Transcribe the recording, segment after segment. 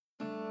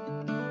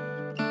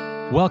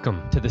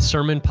Welcome to the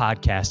Sermon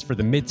Podcast for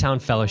the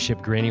Midtown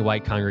Fellowship Granny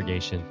White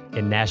Congregation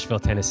in Nashville,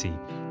 Tennessee.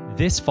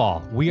 This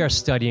fall, we are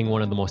studying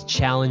one of the most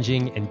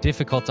challenging and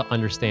difficult to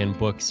understand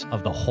books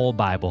of the whole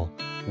Bible,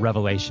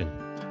 Revelation.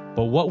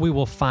 But what we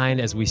will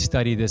find as we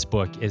study this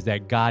book is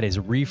that God is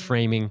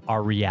reframing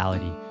our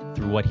reality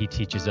through what he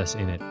teaches us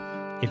in it.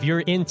 If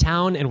you're in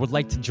town and would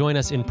like to join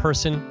us in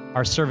person,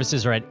 our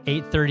services are at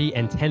 8:30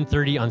 and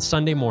 10:30 on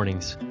Sunday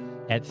mornings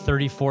at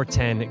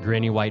 3410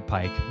 Granny White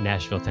Pike,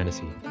 Nashville,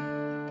 Tennessee.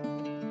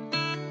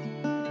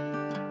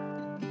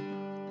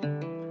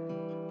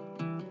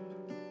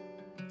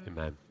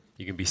 Amen.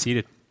 You can be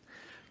seated.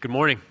 Good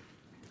morning.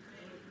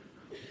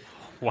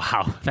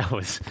 Wow, that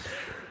was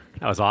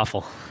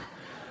awful.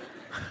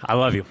 I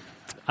love you.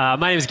 My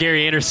name is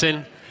Gary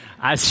Anderson.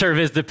 I serve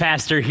as the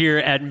pastor here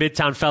at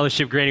Midtown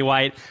Fellowship Granny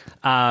White.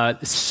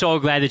 So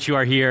glad that you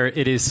are here.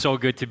 It is so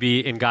good to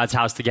be in God's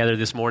house together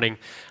this morning.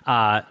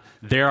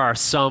 There are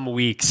some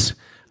weeks,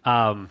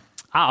 I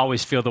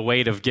always feel the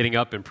weight of getting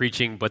up and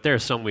preaching, but there are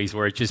some weeks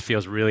where it just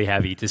feels really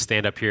heavy to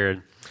stand up here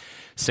and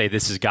say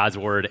this is God's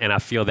word, and I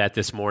feel that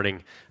this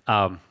morning.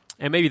 And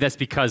maybe that's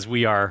because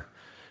we are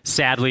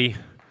sadly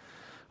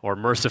or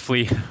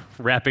mercifully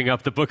wrapping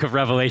up the book of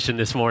Revelation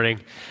this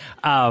morning.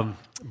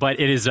 But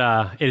it is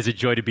a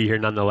joy to be here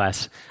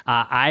nonetheless.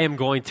 I am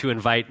going to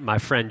invite my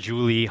friend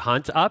Julie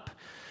Hunt up.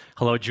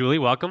 Hello, Julie.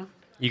 Welcome.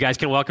 You guys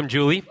can welcome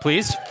Julie,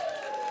 please.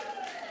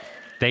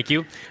 Thank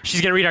you.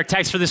 She's going to read our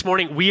text for this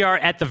morning. We are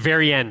at the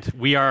very end.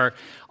 We are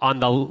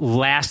on the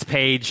last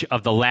page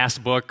of the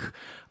last book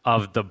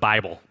of the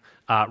Bible,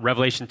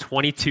 Revelation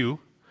 22.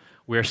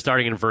 We are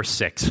starting in verse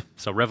 6.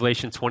 So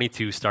Revelation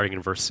 22, starting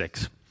in verse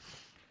 6.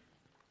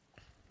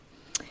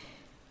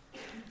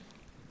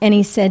 And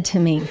he said to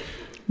me,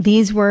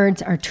 "These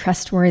words are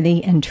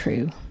trustworthy and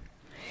true.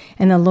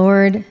 And the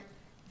Lord,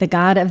 the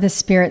God of the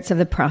spirits of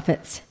the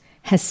prophets,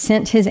 has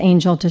sent his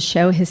angel to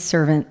show his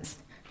servants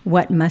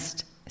what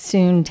must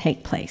soon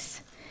take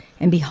place.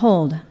 And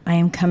behold, I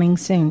am coming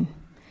soon.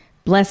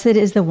 Blessed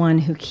is the one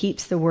who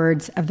keeps the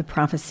words of the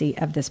prophecy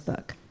of this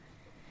book.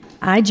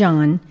 I,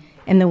 John,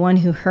 am the one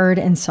who heard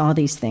and saw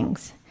these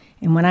things.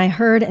 And when I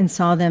heard and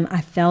saw them, I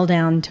fell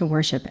down to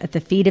worship at the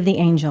feet of the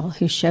angel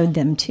who showed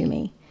them to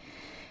me.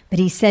 But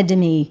he said to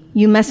me,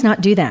 'You must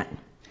not do that.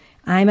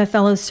 I am a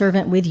fellow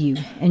servant with you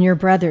and your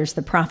brothers,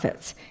 the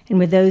prophets, and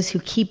with those who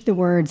keep the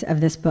words of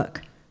this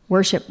book.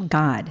 Worship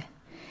God.'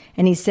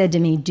 And he said to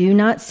me, 'Do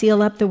not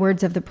seal up the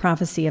words of the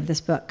prophecy of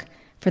this book,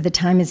 for the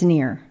time is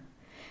near.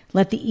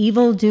 Let the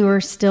evildoer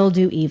still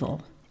do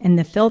evil, and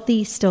the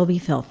filthy still be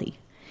filthy,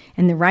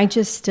 and the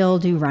righteous still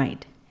do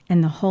right,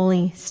 and the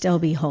holy still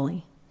be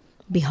holy.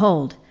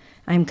 Behold,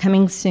 I am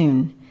coming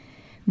soon,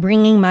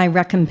 bringing my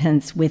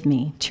recompense with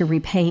me to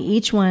repay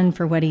each one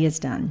for what he has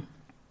done.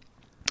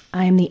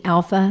 I am the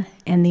Alpha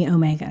and the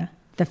Omega,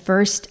 the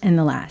first and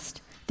the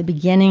last, the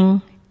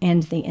beginning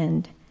and the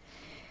end.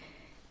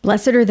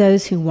 Blessed are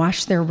those who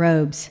wash their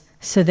robes,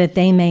 so that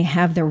they may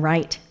have the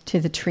right to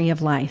the tree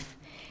of life,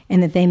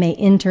 and that they may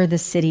enter the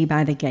city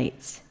by the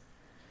gates.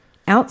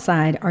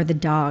 Outside are the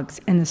dogs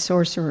and the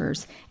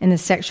sorcerers and the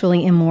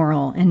sexually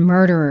immoral and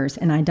murderers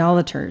and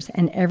idolaters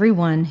and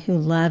everyone who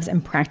loves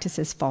and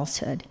practices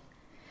falsehood.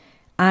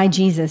 I,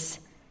 Jesus,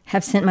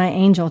 have sent my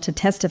angel to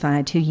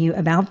testify to you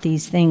about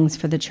these things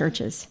for the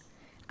churches.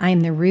 I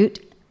am the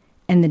root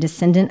and the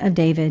descendant of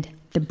David,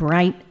 the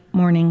bright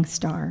morning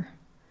star.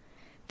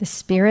 The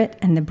Spirit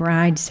and the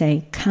bride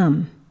say,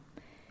 'Come.'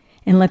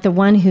 And let the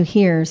one who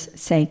hears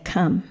say,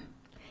 'Come.'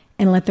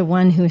 And let the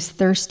one who is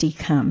thirsty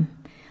come.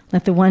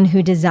 Let the one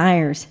who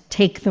desires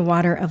take the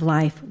water of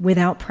life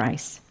without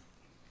price.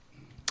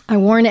 I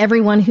warn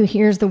everyone who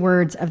hears the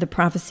words of the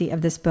prophecy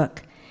of this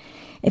book.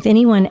 If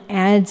anyone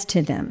adds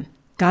to them,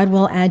 God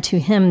will add to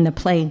him the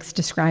plagues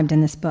described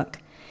in this book.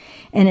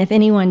 And if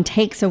anyone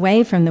takes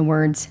away from the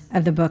words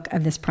of the book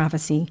of this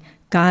prophecy,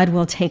 God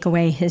will take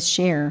away his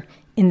share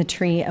in the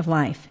tree of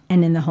life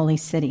and in the holy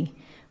city,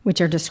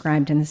 which are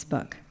described in this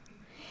book.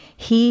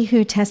 He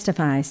who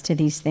testifies to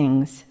these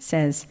things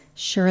says,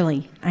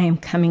 'Surely I am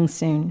coming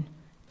soon.'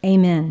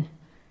 Amen.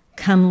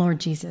 Come, Lord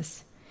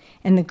Jesus.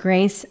 And the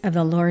grace of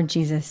the Lord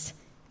Jesus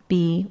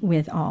be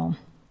with all.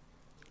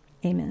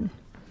 Amen."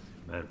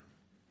 Amen.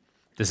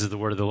 This is the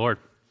word of the Lord.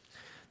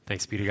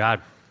 Thanks be to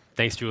God.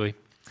 Thanks, Julie.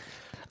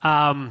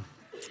 I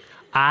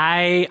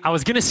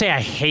was going to say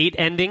I hate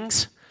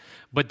endings,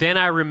 but then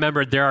I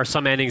remembered there are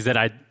some endings that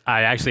I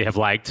actually have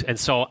liked, and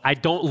so I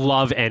don't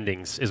love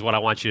endings, is what I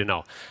want you to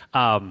know.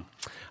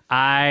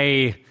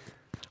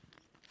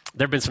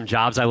 There have been some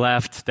jobs I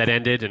left that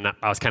ended, and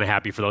I was kind of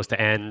happy for those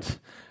to end.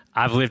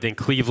 I've lived in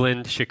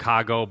Cleveland,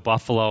 Chicago,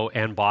 Buffalo,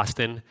 and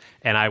Boston,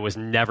 and I was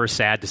never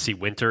sad to see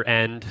winter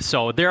end.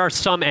 So there are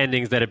some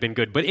endings that have been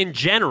good, but in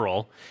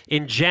general,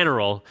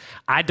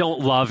 I don't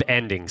love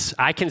endings.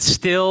 I can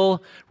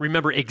still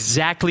remember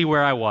exactly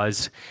where I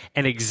was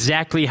and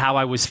exactly how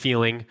I was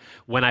feeling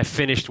when I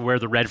finished Where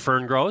the Red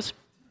Fern Grows.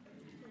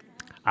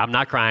 I'm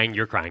not crying,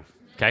 you're crying,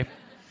 okay?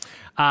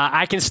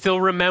 I can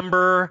still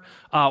remember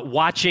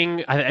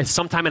watching,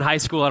 sometime in high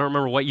school, I don't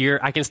remember what year,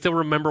 I can still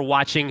remember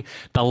watching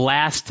the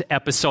last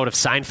episode of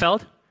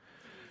Seinfeld,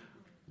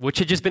 which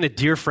had just been a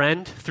dear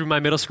friend through my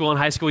middle school and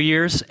high school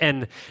years.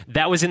 And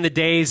that was in the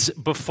days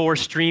before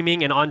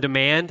streaming and on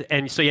demand.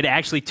 And so you had to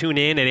actually tune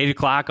in at 8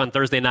 o'clock on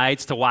Thursday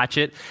nights to watch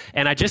it.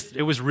 And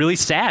it was really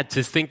sad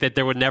to think that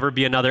there would never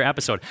be another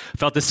episode.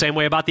 Felt the same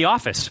way about The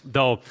Office,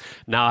 though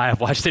now I have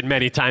watched it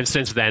many times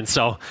since then.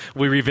 So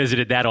we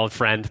revisited that old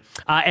friend.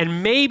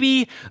 And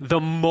maybe the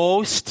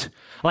most,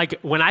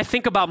 when I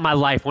think about my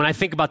life, when I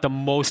think about the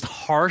most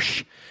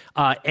harsh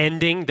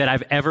ending that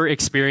I've ever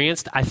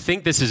experienced, I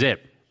think this is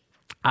it.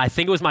 I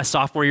think it was my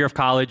sophomore year of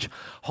college,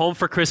 home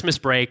for Christmas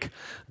break.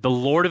 The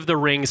Lord of the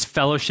Rings,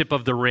 Fellowship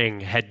of the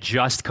Ring had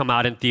just come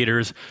out in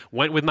theaters.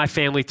 Went with my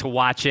family to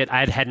watch it.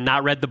 I had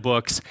not read the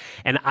books.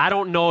 And I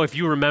don't know if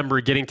you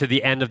remember getting to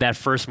the end of that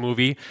first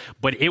movie,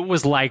 but it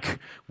was like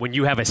when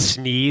you have a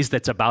sneeze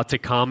that's about to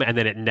come and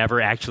then it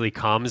never actually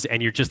comes.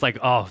 And you're just like,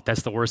 oh,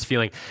 that's the worst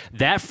feeling.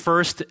 That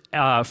first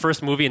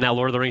movie in that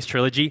Lord of the Rings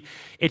trilogy,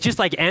 it just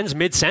ends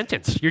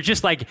mid-sentence. You're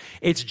just like,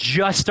 it's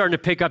just starting to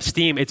pick up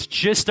steam. It's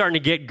just starting to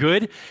get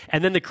good.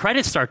 And then the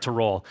credits start to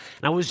roll.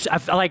 And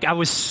I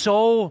was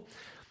so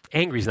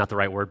angry is not the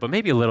right word, but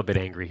maybe a little bit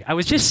angry. I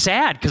was just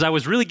sad because I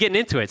was really getting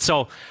into it.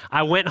 So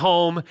I went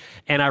home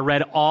and I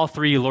read all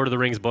 3 Lord of the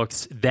Rings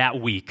books that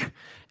week.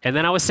 And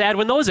then I was sad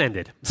when those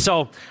ended.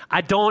 So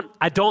I don't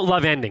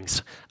love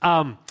endings.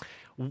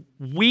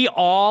 We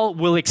all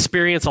will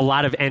experience a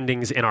lot of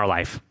endings in our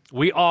life.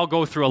 We all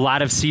go through a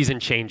lot of season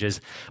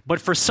changes. But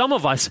for some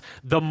of us,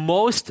 the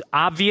most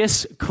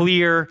obvious,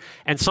 clear,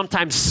 and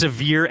sometimes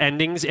severe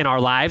endings in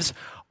our lives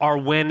are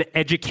when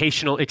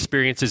educational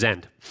experiences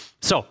end.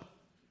 So,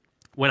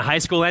 when high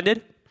school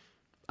ended,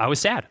 I was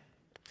sad.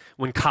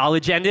 When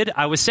college ended,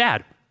 I was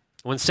sad.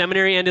 When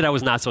seminary ended, I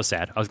was not so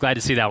sad. I was glad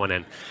to see that one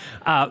end.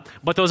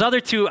 But those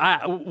other 2,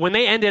 when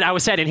they ended, I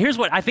was sad. And here's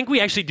what, I think we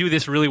actually do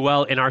this really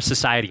well in our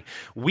society.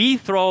 We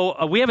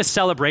have a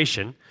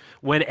celebration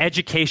when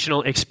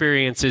educational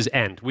experiences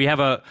end. We have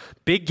a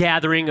big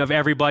gathering of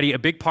everybody, a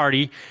big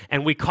party,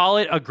 and we call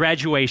it a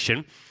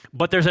graduation.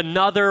 But there's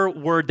another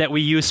word that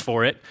we use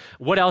for it.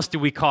 What else do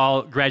we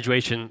call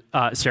graduation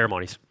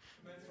ceremonies?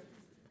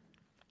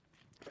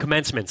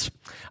 Commencements.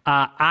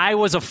 I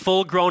was a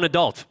full-grown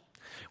adult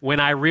when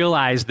I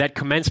realized that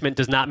commencement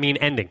does not mean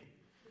ending.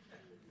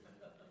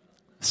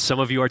 Some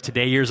of you are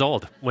today years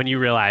old when you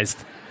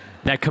realized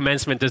that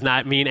commencement does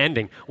not mean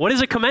ending. What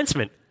is a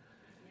commencement?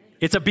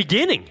 It's a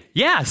beginning.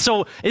 Yeah,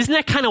 so isn't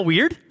that kind of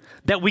weird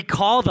that we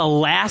call the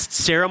last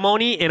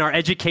ceremony in our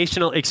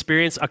educational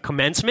experience a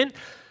commencement?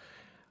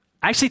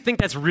 I actually think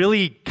that's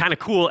really kind of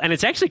cool, and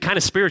it's actually kind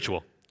of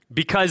spiritual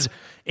because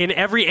in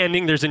every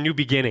ending, there's a new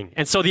beginning.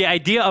 And so the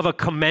idea of a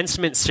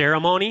commencement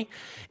ceremony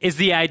is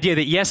the idea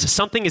that, yes,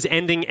 something is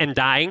ending and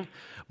dying,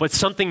 but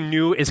something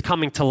new is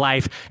coming to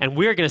life, and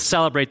we're going to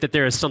celebrate that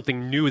there is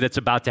something new that's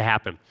about to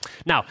happen.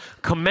 Now,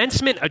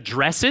 commencement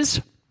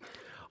addresses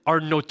are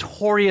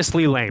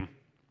notoriously lame.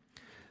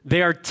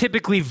 They are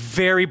typically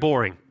very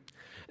boring.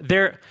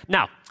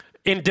 Now,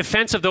 in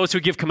defense of those who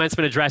give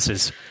commencement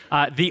addresses,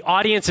 the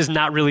audience is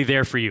not really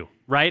there for you,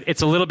 right?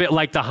 It's a little bit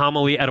like the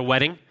homily at a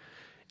wedding.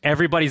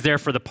 Everybody's there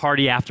for the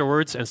party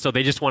afterwards, and so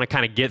they just want to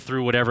kind of get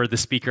through whatever the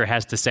speaker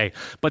has to say.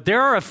 But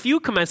there are a few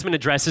commencement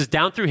addresses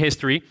down through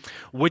history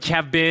which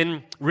have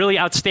been really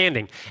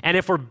outstanding. And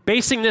if we're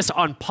basing this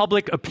on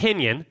public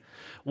opinion,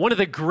 one of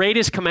the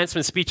greatest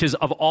commencement speeches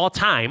of all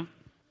time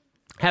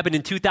happened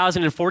in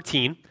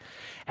 2014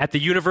 at the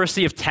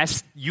University of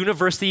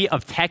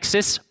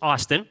Texas,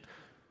 Austin.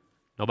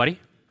 Nobody?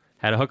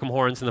 Had to hook 'em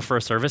horns in the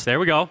first service. There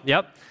we go.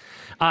 Yep.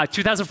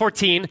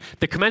 2014,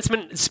 the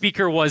commencement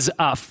speaker was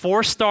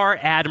 4-star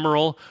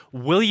Admiral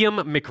William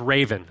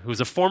McRaven,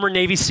 who's a former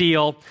Navy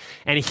SEAL,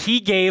 and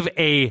he gave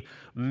a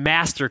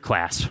master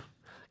class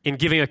in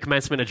giving a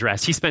commencement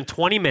address. He spent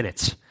 20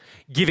 minutes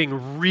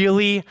giving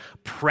really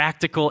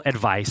practical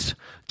advice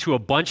to a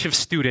bunch of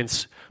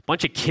students, a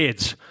bunch of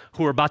kids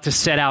who are about to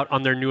set out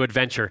on their new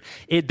adventure.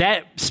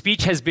 That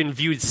speech has been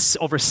viewed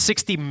over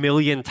 60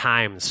 million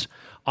times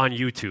on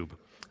YouTube.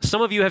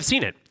 Some of you have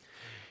seen it.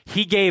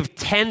 He gave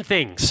 10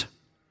 things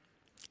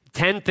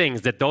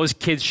that those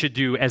kids should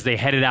do as they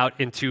headed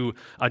out into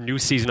a new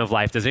season of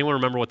life. Does anyone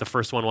remember what the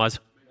first one was?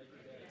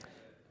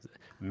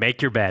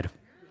 Make your bed,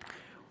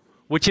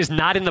 which is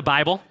not in the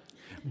Bible,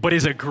 but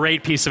is a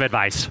great piece of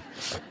advice.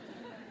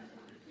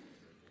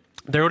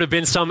 There would have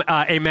been some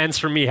amens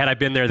from me had I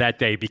been there that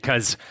day,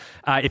 because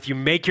if you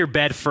make your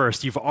bed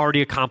first, you've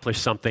already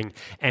accomplished something,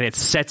 and it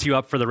sets you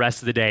up for the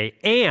rest of the day.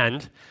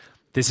 And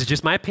this is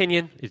just my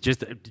opinion. It's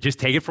just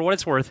take it for what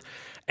it's worth.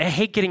 I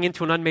hate getting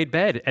into an unmade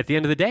bed at the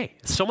end of the day.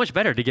 It's so much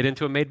better to get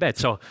into a made bed.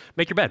 So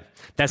make your bed.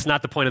 That's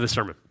not the point of the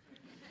sermon.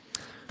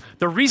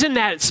 The reason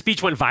that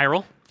speech went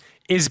viral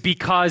is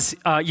because,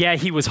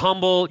 he was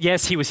humble.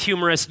 Yes, he was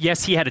humorous.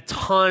 Yes, he had a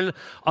ton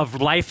of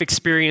life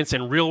experience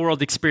and real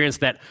world experience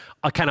that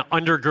kind of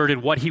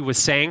undergirded what he was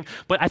saying.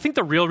 But I think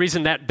the real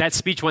reason that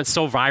speech went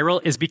so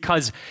viral is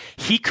because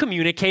he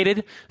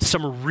communicated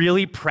some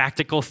really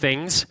practical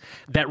things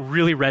that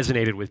really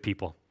resonated with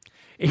people.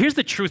 Here's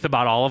the truth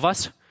about all of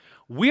us.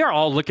 We are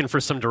all looking for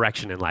some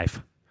direction in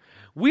life.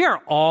 We are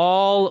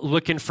all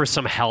looking for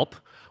some help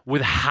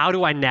with how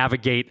do I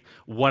navigate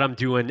what I'm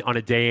doing on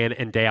a day in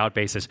and day out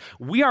basis.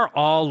 We are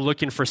all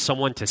looking for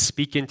someone to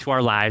speak into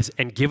our lives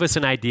and give us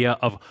an idea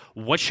of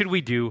what should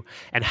we do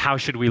and how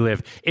should we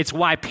live. It's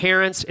why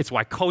parents, it's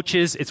why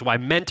coaches, it's why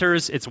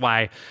mentors, it's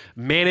why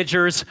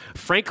managers,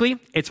 frankly,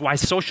 it's why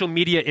social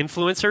media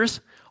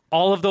influencers,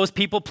 all of those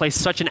people play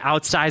such an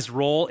outsized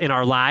role in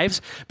our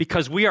lives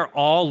because we are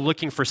all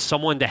looking for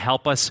someone to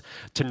help us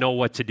to know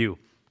what to do.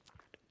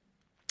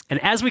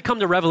 And as we come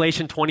to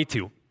Revelation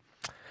 22,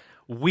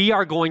 we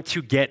are going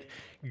to get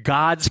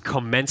God's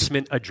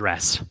commencement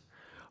address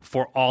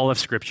for all of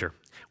Scripture.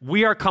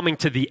 We are coming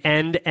to the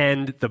end,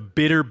 the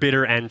bitter,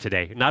 bitter end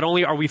today. Not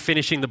only are we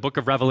finishing the book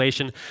of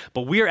Revelation,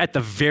 but we are at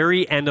the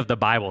very end of the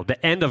Bible,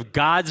 the end of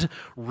God's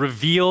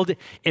revealed,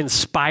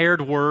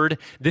 inspired word.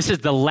 This is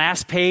the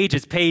last page.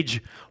 It's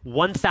page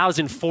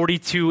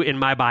 1042 in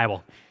my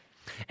Bible.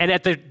 And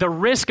at the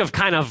risk of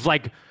kind of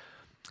like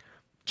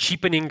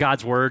cheapening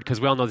God's word, because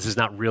we all know this is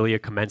not really a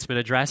commencement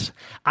address,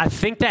 I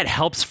think that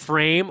helps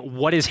frame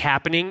what is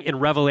happening in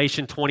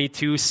Revelation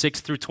 22,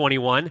 6 through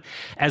 21,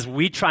 as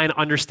we try and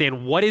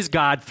understand what is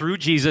God, through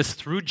Jesus,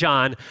 through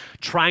John,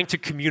 trying to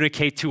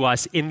communicate to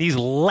us in these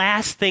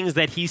last things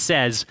that he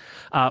says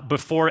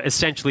before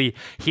essentially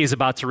he is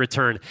about to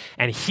return.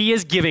 And he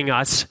is giving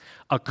us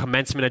a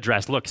commencement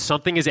address. Look,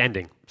 something is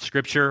ending,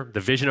 Scripture,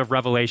 the vision of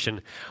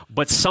Revelation,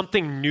 but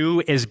something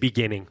new is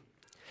beginning.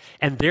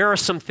 And there are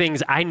some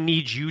things I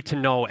need you to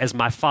know as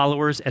my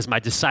followers, as my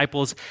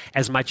disciples,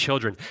 as my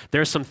children.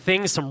 There are some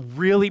things, some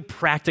really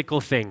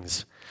practical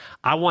things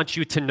I want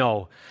you to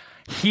know.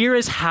 Here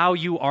is how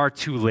you are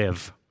to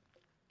live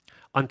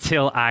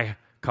until I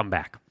come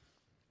back.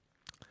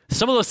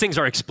 Some of those things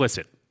are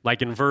explicit,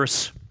 like in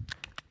verse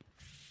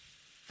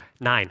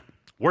 9,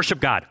 worship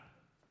God.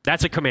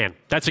 That's a command.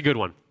 That's a good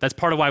one. That's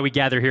part of why we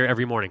gather here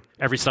every morning,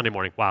 every Sunday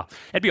morning. Wow.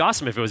 It'd be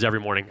awesome if it was every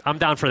morning. I'm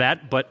down for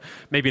that, but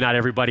maybe not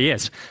everybody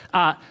is.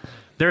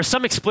 There are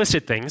some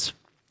explicit things.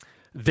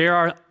 There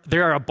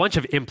are a bunch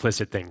of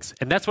implicit things,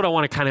 and that's what I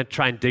want to kind of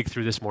try and dig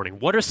through this morning.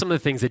 What are some of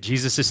the things that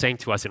Jesus is saying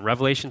to us in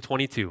Revelation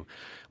 22?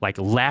 Like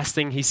last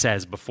thing he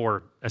says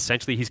before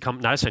essentially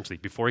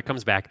before he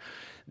comes back.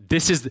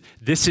 This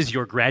is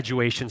your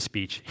graduation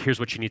speech. Here's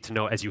what you need to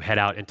know as you head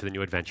out into the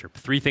new adventure.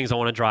 3 things I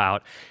want to draw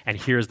out, and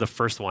here's the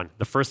first one.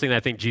 The first thing that I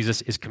think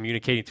Jesus is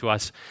communicating to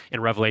us in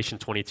Revelation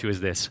 22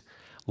 is this: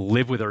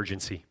 live with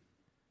urgency.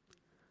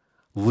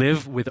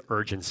 Live with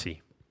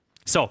urgency.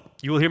 So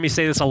you will hear me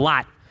say this a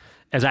lot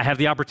as I have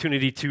the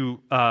opportunity to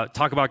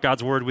talk about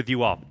God's word with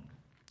you all.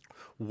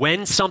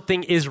 When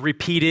something is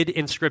repeated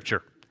in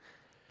Scripture,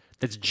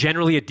 that's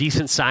generally a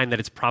decent sign that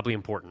it's probably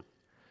important.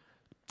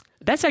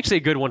 That's actually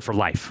a good one for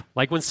life.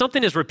 Like when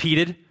something is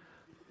repeated,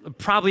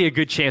 probably a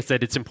good chance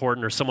that it's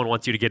important or someone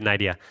wants you to get an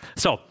idea.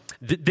 So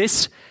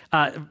this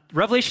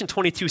Revelation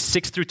 22,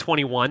 6 through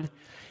 21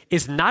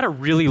 is not a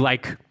really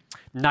like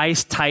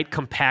nice, tight,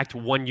 compact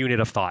one unit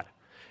of thought.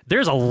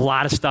 There's a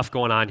lot of stuff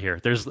going on here.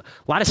 There's a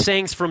lot of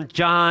sayings from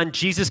John.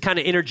 Jesus kind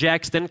of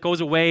interjects, then goes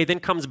away, then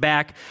comes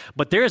back.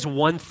 But there is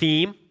one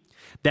theme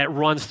that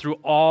runs through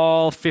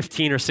all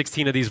 15 or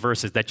 16 of these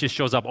verses that just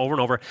shows up over and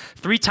over.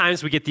 3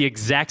 times we get the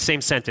exact same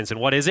sentence. And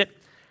what is it?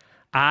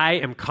 I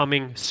am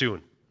coming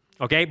soon.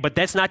 Okay? But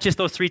that's not just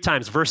those 3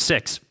 times. Verse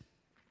 6.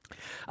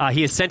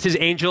 He has sent his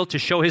angel to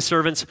show his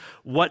servants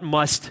what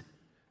must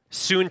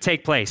soon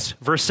take place.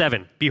 Verse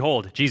 7.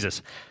 Behold,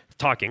 Jesus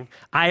talking.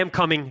 I am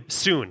coming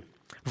soon.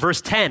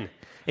 Verse 10. And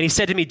he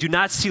said to me, do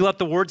not seal up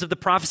the words of the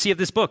prophecy of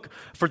this book,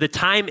 for the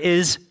time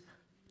is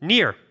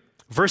near.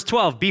 Verse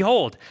 12,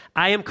 behold,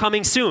 I am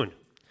coming soon.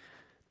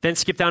 Then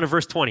skip down to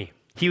verse 20.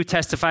 He who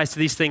testifies to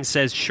these things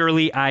says,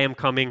 surely I am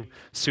coming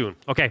soon.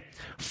 Okay,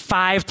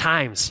 5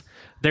 times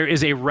there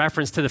is a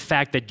reference to the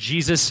fact that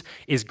Jesus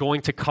is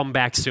going to come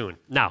back soon.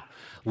 Now,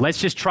 let's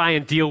just try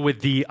and deal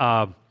with the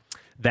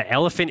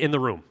elephant in the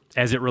room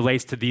as it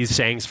relates to these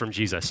sayings from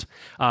Jesus.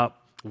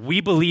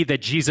 We believe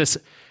that Jesus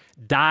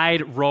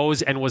died,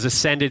 rose, and was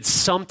ascended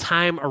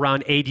sometime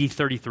around AD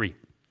 33.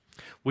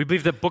 We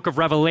believe the book of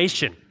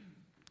Revelation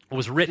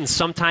was written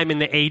sometime in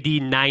the AD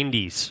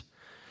 90s.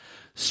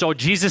 So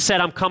Jesus said,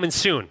 I'm coming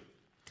soon.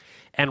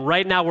 And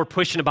right now we're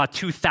pushing about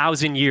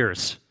 2,000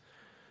 years.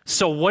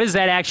 So what does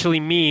that actually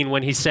mean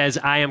when he says,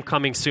 I am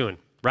coming soon,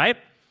 right?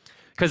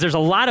 Because there's a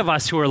lot of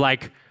us who are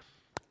like,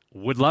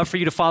 would love for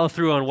you to follow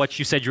through on what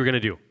you said you were going to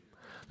do.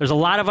 There's a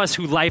lot of us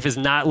whose life is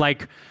not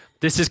like,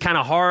 this is kind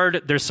of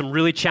hard. There's some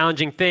really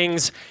challenging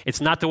things.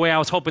 It's not the way I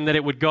was hoping that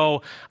it would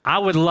go. I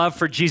would love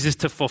for Jesus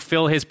to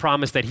fulfill his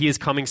promise that he is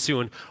coming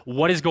soon.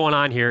 What is going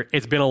on here?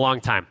 It's been a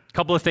long time. A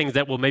couple of things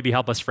that will maybe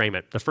help us frame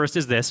it. The first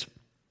is this.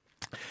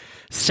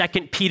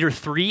 2 Peter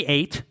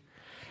 3:8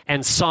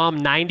 and Psalm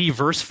 90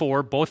 verse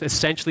 4 both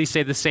essentially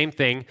say the same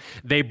thing.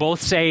 They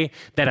both say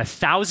that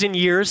 1,000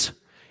 years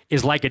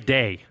is like a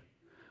day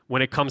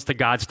when it comes to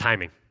God's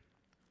timing.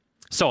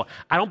 So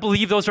I don't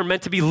believe those are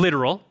meant to be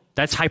literal.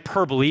 That's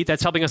hyperbole.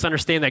 That's helping us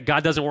understand that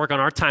God doesn't work on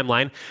our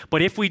timeline.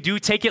 But if we do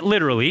take it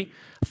literally,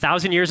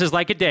 1,000 years is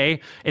like a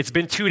day. It's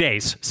been 2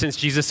 days since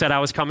Jesus said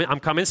I'm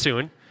coming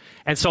soon.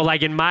 And so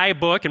like in my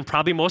book, and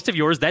probably most of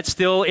yours, that's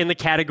still in the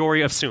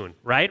category of soon,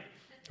 right?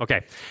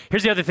 Okay,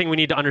 here's the other thing we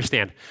need to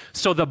understand.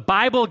 So the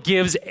Bible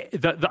gives,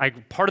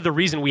 part of the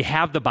reason we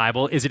have the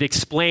Bible is it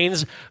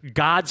explains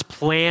God's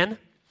plan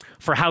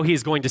for how he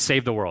is going to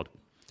save the world.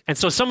 And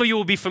so some of you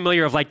will be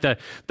familiar of like the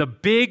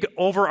big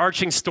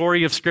overarching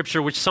story of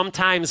Scripture, which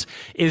sometimes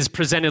is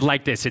presented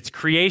like this. It's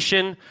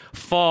creation,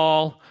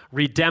 fall,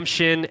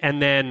 redemption, and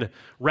then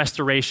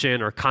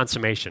restoration or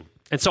consummation.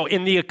 And so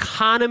in the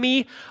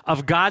economy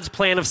of God's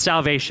plan of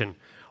salvation,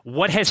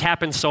 what has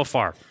happened so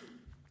far?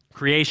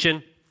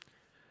 Creation,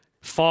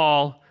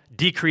 fall,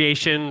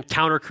 decreation,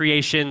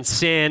 counter-creation,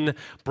 sin,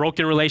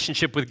 broken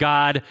relationship with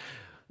God,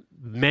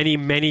 many,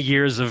 many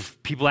years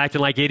of people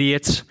acting like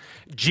idiots.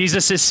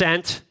 Jesus is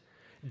sent,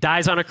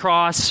 dies on a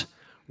cross,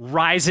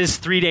 rises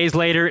 3 days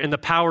later in the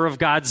power of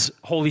God's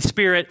Holy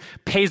Spirit,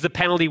 pays the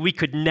penalty we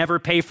could never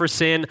pay for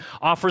sin,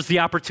 offers the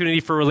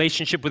opportunity for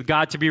relationship with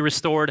God to be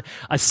restored,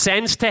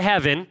 ascends to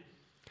heaven,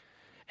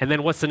 and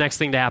then what's the next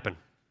thing to happen?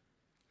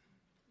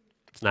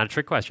 It's not a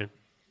trick question.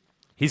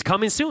 He's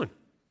coming soon.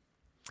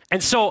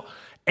 And so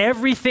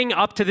everything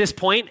up to this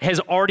point has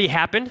already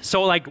happened.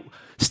 So like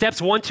steps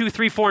 1, 2,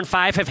 3, 4, and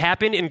 5 have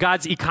happened in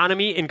God's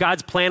economy, in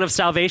God's plan of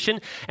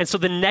salvation. And so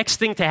the next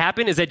thing to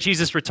happen is that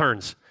Jesus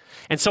returns.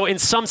 And so in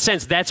some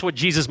sense, that's what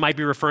Jesus might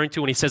be referring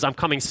to when he says, I'm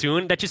coming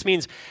soon. That just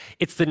means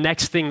it's the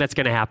next thing that's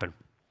going to happen.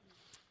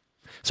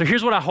 So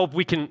here's what I hope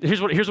we can,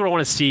 here's what I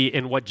want to see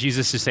in what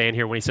Jesus is saying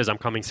here when he says, I'm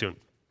coming soon.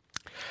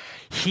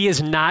 He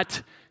is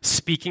not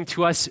speaking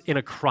to us in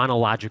a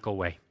chronological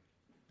way.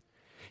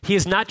 He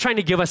is not trying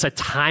to give us a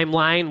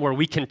timeline where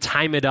we can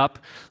time it up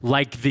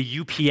like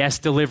the UPS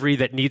delivery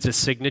that needs a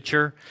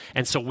signature.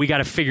 And so we got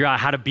to figure out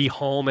how to be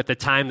home at the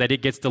time that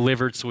it gets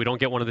delivered so we don't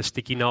get one of the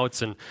sticky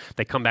notes and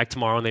they come back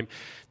tomorrow. And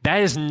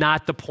that is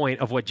not the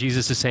point of what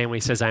Jesus is saying when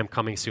he says, I am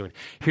coming soon.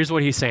 Here's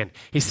what he's saying.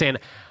 He's saying,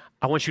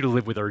 I want you to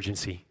live with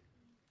urgency.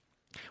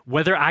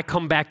 Whether I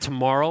come back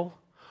tomorrow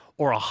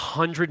or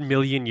 100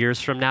 million years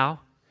from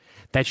now,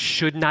 that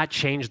should not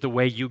change the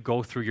way you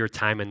go through your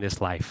time in this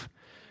life.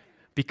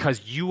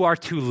 Because you are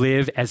to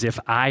live as if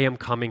I am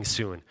coming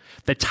soon.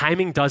 The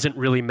timing doesn't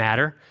really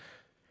matter.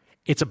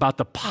 It's about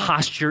the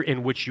posture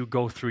in which you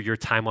go through your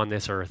time on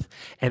this earth.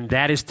 And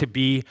that is to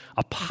be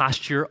a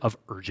posture of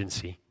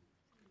urgency.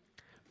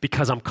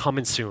 Because I'm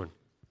coming soon.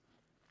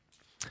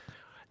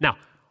 Now,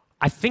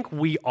 I think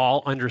we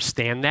all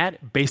understand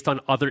that based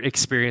on other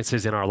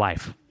experiences in our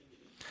life.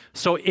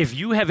 So if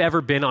you have ever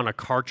been on a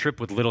car trip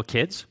with little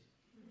kids,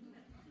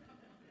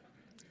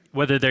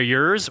 whether they're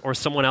yours or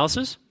someone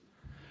else's,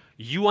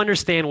 you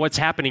understand what's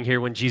happening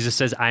here when Jesus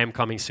says, I am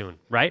coming soon,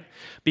 right?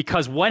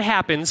 Because what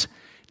happens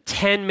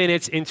 10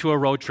 minutes into a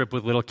road trip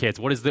with little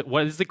kids? What is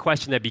the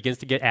question that begins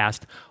to get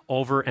asked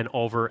over and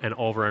over and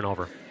over and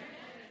over?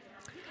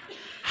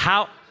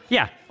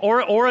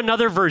 Or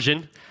another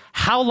version,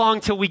 how long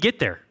till we get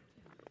there?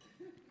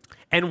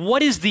 And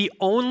what is the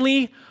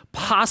only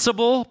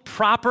possible,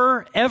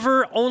 proper,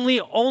 ever,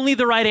 only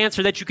the right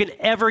answer that you can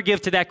ever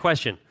give to that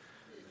question?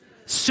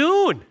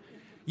 Soon.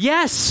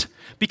 Yes.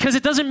 Because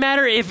it doesn't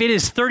matter if it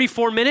is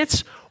 34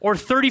 minutes or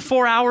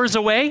 34 hours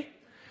away.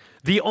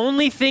 The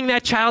only thing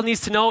that child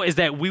needs to know is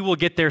that we will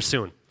get there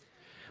soon.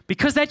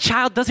 Because that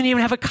child doesn't even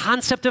have a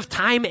concept of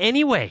time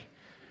anyway.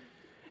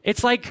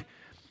 It's like,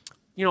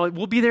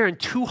 we'll be there in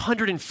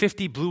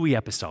 250 Bluey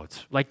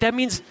episodes. Like that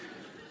means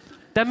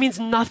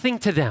nothing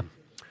to them.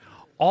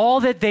 All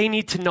that they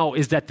need to know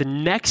is that the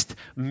next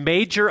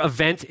major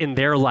event in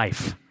their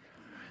life,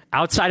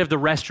 outside of the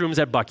restrooms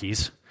at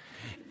Buc-ee's,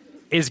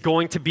 is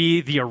going to be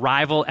the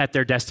arrival at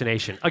their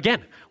destination.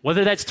 Again,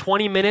 whether that's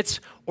 20 minutes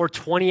or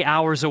 20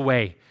 hours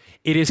away,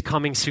 it is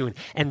coming soon.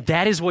 And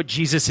that is what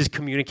Jesus is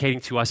communicating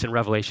to us in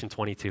Revelation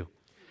 22.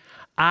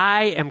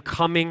 I am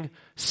coming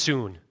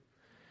soon.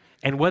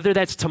 And whether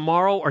that's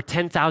tomorrow or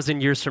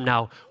 10,000 years from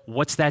now,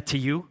 what's that to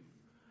you?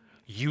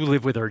 You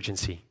live with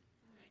urgency.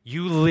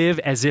 You live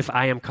as if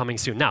I am coming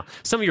soon. Now,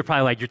 some of you are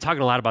probably like, you're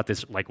talking a lot about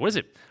this. Like, what is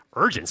it?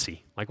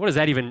 Urgency. Like, what does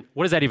that even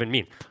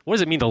mean? What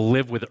does it mean to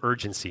live with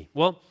urgency?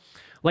 Well,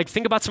 like,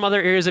 think about some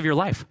other areas of your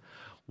life.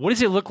 What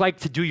does it look like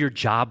to do your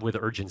job with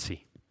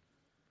urgency?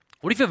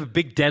 What if you have a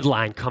big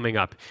deadline coming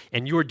up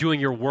and you are doing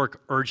your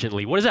work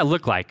urgently? What does that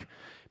look like? It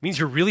means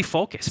you're really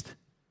focused.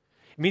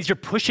 It means you're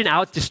pushing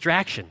out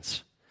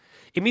distractions.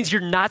 It means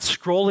you're not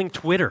scrolling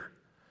Twitter.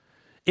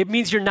 It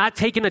means you're not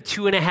taking a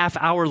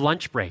 2.5-hour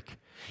lunch break.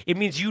 It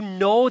means you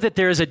know that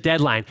there is a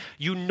deadline.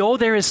 You know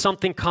there is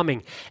something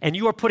coming, and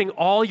you are putting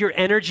all your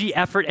energy,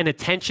 effort, and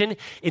attention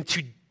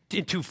into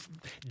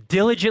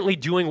diligently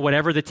doing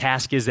whatever the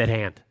task is at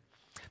hand.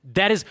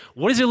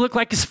 What does it look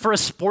like for a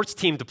sports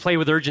team to play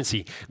with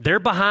urgency? They're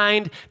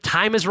behind,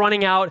 time is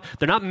running out,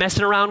 they're not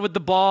messing around with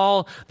the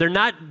ball, they're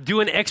not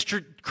doing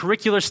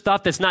extracurricular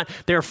stuff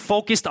they're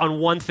focused on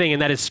one thing,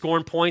 and that is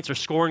scoring points or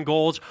scoring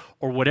goals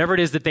or whatever it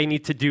is that they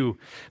need to do.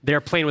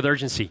 They're playing with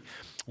urgency.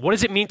 What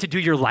does it mean to do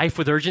your life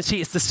with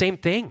urgency? It's the same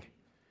thing.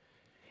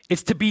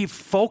 It's to be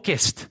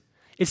focused.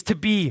 It's to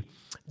be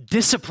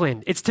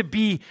disciplined. It's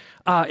to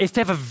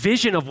have a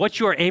vision of what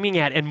you are aiming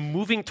at and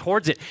moving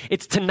towards it.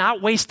 It's to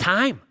not waste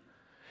time.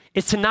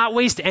 It's to not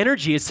waste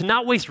energy. It's to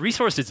not waste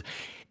resources.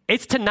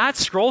 It's to not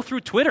scroll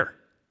through Twitter.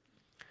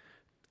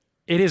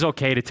 It is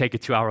okay to take a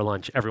 2-hour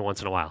lunch every once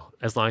in a while,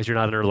 as long as you're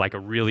not under like a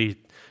really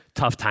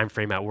tough time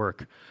frame at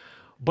work.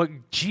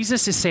 But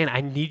Jesus is saying,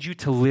 I need you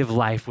to live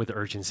life with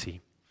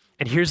urgency.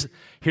 And here's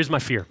my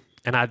fear.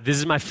 And this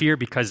is my fear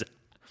because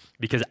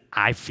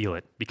I feel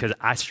it, because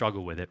I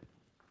struggle with it.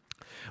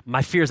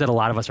 My fear is that a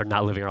lot of us are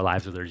not living our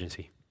lives with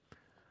urgency.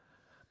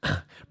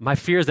 My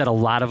fear is that a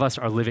lot of us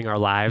are living our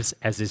lives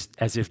as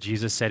if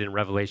Jesus said in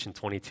Revelation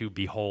 22,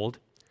 behold,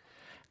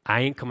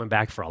 I ain't coming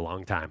back for a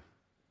long time.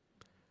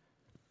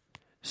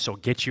 So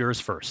get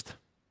yours first.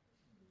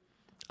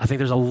 I think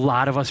there's a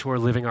lot of us who are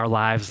living our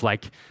lives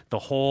like the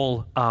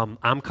whole,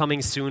 I'm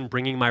coming soon,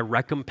 bringing my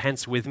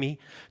recompense with me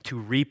to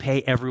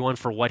repay everyone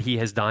for what he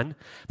has done.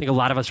 I think a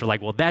lot of us are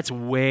like, well, that's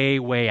way,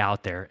 way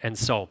out there. And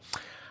so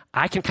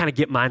I can kind of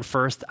get mine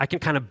first. I can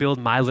kind of build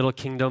my little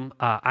kingdom.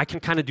 I can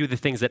kind of do the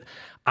things that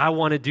I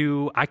want to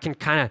do. I can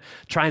kind of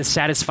try and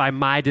satisfy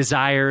my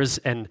desires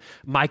and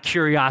my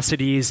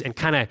curiosities and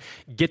kind of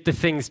get the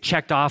things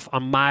checked off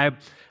on my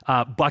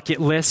bucket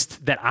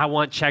list that I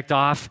want checked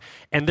off.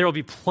 And there will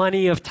be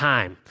plenty of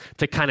time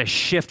to kind of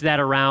shift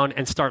that around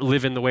and start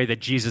living the way that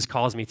Jesus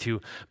calls me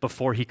to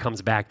before he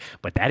comes back.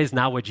 But that is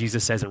not what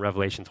Jesus says in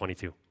Revelation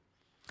 22.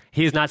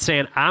 He is not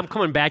saying, I'm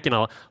coming back in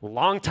a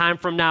long time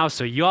from now,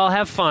 so you all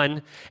have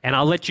fun, and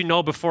I'll let you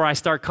know before I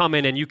start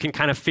coming, and you can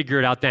kind of figure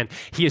it out then.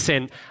 He is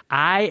saying,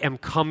 I am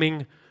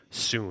coming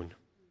soon.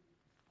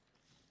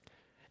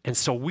 And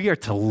so we are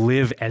to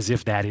live as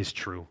if that is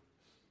true.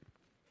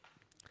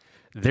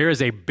 There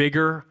is a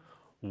bigger,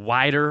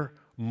 wider,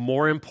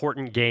 more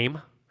important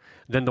game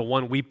than the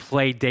one we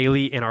play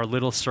daily in our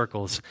little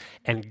circles.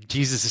 And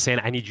Jesus is saying,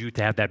 I need you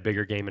to have that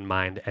bigger game in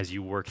mind as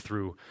you work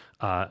through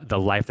the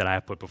life that I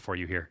have put before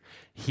you here.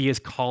 He is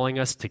calling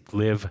us to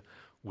live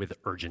with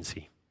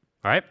urgency.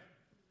 All right?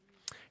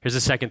 Here's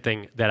the second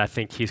thing that I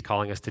think he's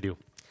calling us to do,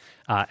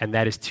 and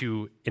that is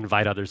to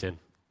invite others in.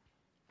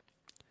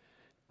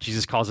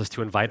 Jesus calls us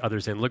to invite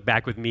others in. Look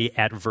back with me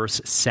at verse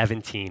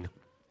 17.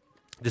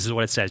 This is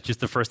what it says, just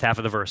the first half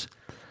of the verse.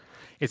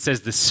 It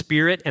says, the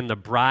Spirit and the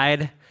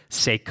bride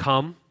say,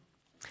 come,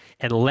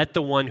 and let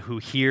the one who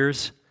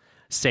hears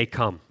say,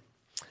 come.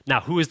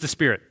 Now, who is the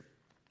Spirit?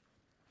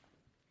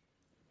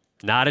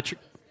 Not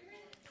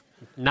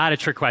a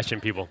trick question,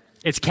 people.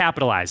 It's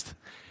capitalized.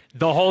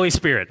 The Holy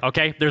Spirit,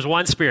 okay? There's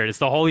one Spirit. It's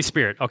the Holy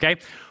Spirit, okay?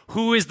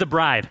 Who is the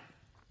bride?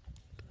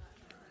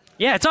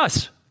 Yeah, it's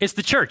us. It's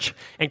the church.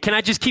 And can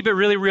I just keep it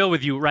really real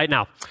with you right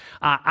now?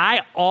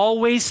 I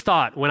always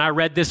thought when I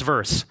read this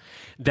verse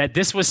that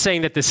this was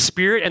saying that the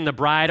Spirit and the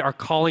bride are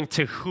calling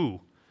to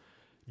who?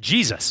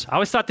 Jesus. I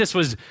always thought this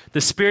was the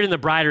Spirit and the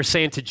bride are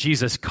saying to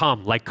Jesus,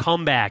 come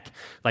back.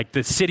 Like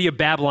the city of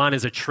Babylon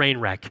is a train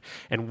wreck,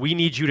 and we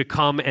need you to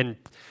come and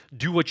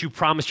do what you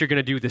promised you're going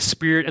to do. The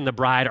Spirit and the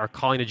bride are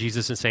calling to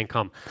Jesus and saying,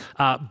 come.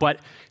 But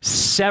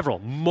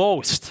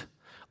most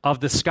of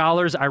the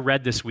scholars I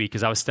read this week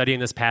as I was studying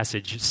this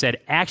passage said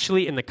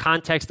actually in the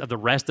context of the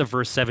rest of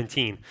verse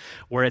 17,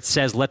 where it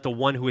says, let the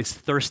one who is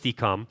thirsty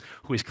come,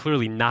 who is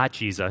clearly not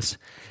Jesus,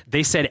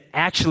 they said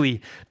actually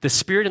the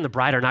Spirit and the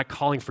bride are not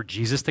calling for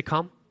Jesus to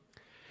come.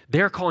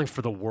 They're calling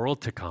for the world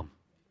to come.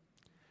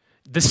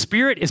 The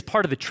Spirit is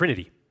part of the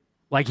Trinity.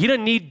 Like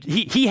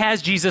he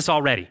has Jesus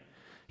already.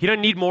 He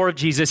doesn't need more of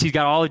Jesus. He's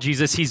got all of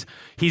Jesus.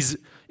 He's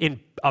in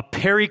a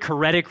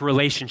perichoretic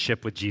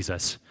relationship with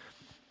Jesus.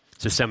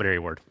 It's a seminary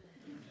word,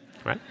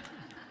 right?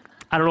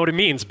 I don't know what it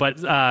means, but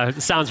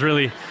it sounds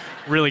really,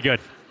 really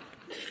good.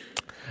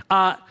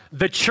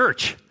 The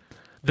church,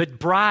 the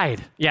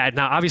bride. Yeah,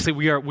 now obviously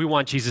we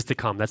want Jesus to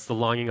come. That's the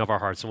longing of our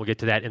hearts, and we'll get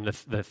to that in the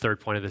third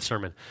point of the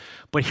sermon.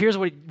 But here's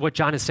what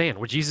John is saying,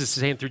 what Jesus is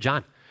saying through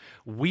John.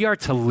 We are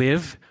to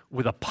live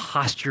with a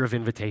posture of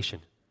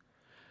invitation.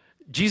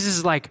 Jesus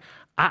is like,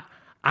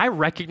 I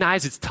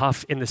recognize it's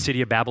tough in the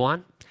city of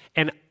Babylon,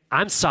 and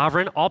I'm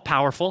sovereign,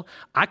 all-powerful.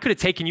 I could have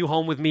taken you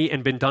home with me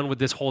and been done with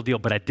this whole deal,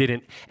 but I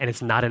didn't, and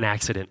it's not an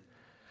accident.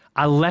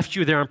 I left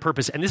you there on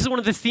purpose. And this is one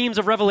of the themes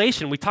of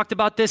Revelation. We talked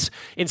about this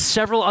in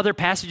several other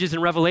passages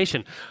in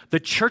Revelation. The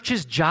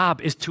church's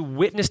job is to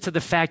witness to the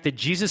fact that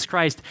Jesus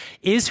Christ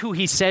is who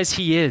he says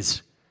he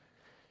is.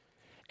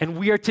 And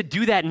we are to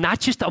do that not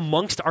just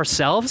amongst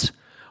ourselves,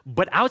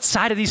 but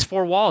outside of these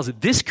four walls.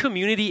 This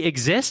community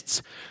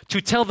exists to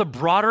tell the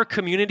broader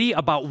community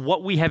about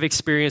what we have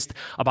experienced,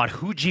 about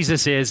who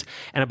Jesus is,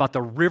 and about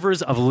the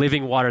rivers of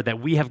living water that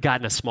we have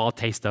gotten a small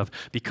taste of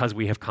because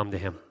we have come to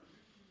him.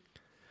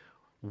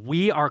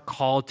 We are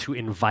called to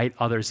invite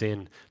others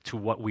in to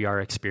what we are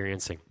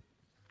experiencing.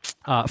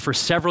 For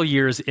several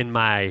years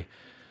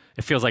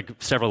it feels like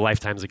several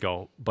lifetimes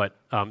ago, but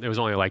it was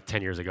only like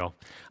 10 years ago,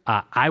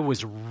 I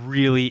was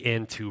really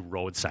into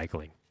road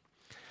cycling.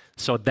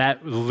 So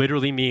that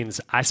literally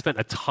means I spent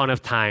a ton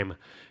of time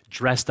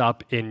dressed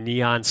up in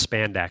neon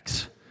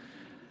spandex,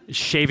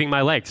 shaving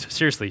my legs.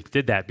 Seriously,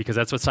 did that because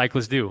that's what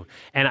cyclists do.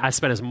 And I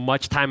spent as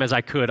much time as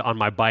I could on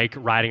my bike,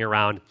 riding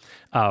around,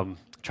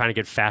 trying to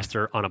get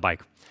faster on a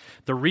bike.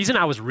 The reason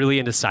I was really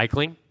into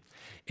cycling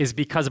is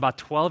because about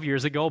 12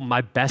 years ago,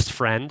 my best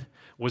friend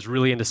was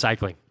really into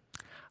cycling.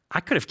 I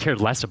could have cared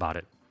less about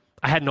it.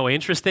 I had no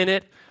interest in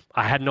it.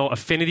 I had no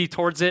affinity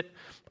towards it.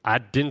 I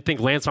didn't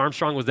think Lance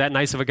Armstrong was that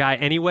nice of a guy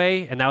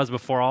anyway, and that was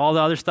before all the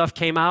other stuff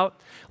came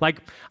out. Like,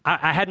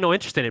 I had no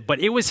interest in it,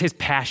 but it was his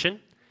passion,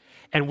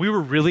 and we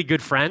were really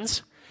good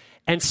friends.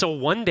 And so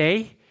one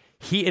day,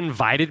 he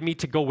invited me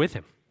to go with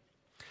him.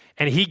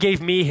 And he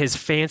gave me his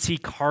fancy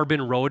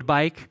carbon road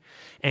bike,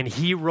 and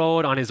he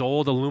rode on his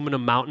old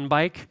aluminum mountain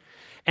bike.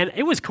 And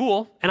it was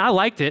cool, and I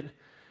liked it,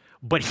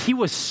 but he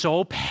was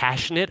so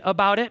passionate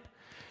about it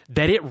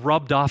that it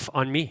rubbed off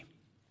on me.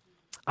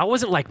 I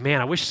wasn't like,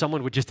 man, I wish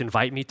someone would just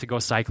invite me to go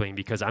cycling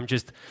because I'm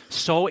just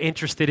so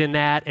interested in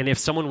that. And if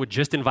someone would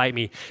just invite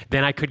me,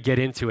 then I could get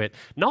into it.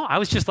 No, I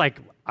was just like,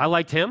 I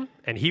liked him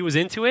and he was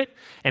into it.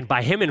 And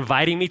by him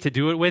inviting me to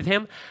do it with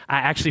him, I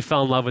actually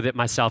fell in love with it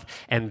myself.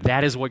 And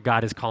that is what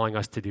God is calling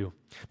us to do.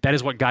 That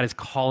is what God is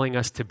calling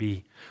us to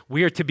be.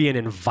 We are to be an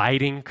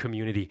inviting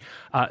community.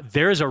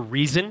 There is a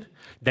reason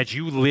that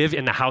you live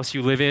in the house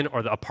you live in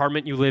or the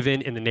apartment you live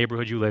in the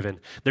neighborhood you live in.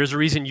 There's a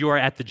reason you are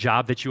at the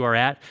job that you are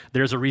at.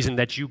 There's a reason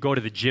that you go to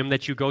the gym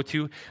that you go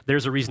to.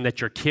 There's a reason that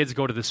your kids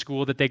go to the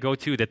school that they go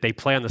to, that they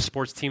play on the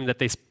sports team that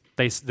they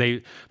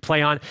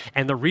play on.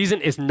 And the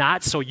reason is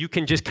not so you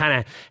can just kind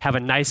of have a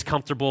nice,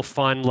 comfortable,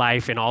 fun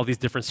life in all these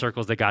different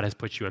circles that God has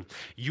put you in.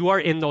 You are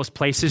in those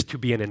places to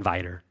be an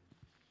inviter.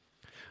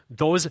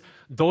 Those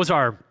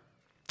are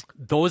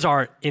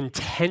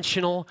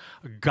intentional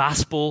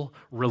gospel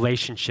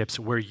relationships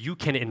where you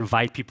can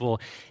invite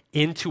people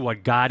into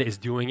what God is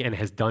doing and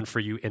has done for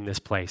you in this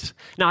place.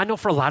 Now, I know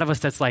for a lot of us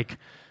that's like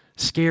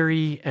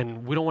scary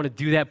and we don't want to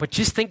do that, but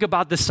just think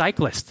about the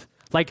cyclist.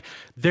 Like,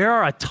 there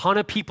are a ton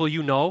of people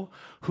you know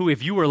who,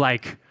 if you were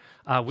like,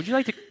 would you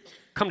like to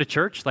come to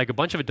church? Like, a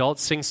bunch of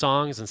adults sing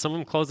songs and some of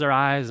them close their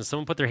eyes and some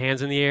of them put their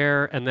hands in the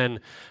air, and then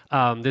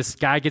this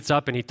guy gets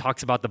up and he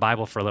talks about the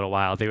Bible for a little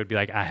while. They would be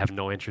like, I have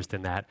no interest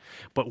in that.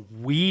 But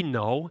we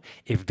know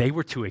if they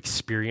were to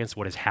experience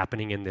what is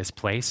happening in this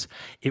place,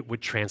 it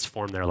would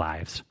transform their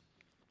lives.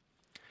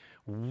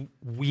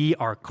 We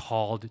are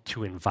called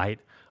to invite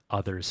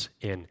others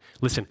in.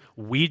 Listen,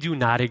 we do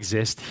not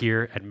exist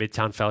here at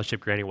Midtown Fellowship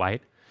Granny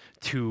White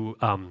to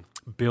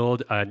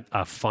build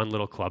a fun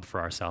little club for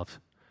ourselves.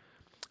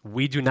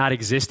 We do not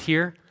exist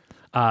here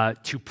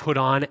to put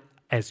on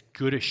as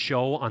good a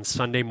show on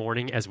Sunday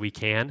morning as we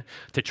can,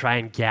 to try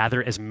and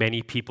gather as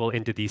many people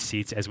into these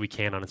seats as we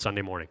can on a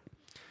Sunday morning.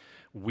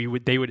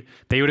 They would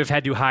have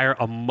had to hire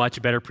a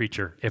much better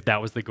preacher if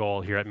that was the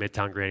goal here at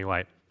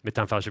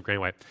Midtown Fellowship Granny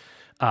White.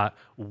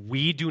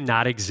 We do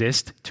not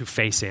exist to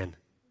face in.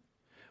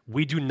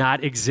 We do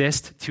not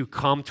exist to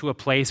come to a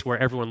place where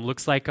everyone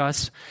looks like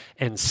us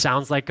and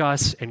sounds like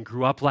us and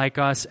grew up like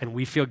us, and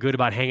we feel good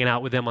about hanging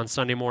out with them on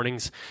Sunday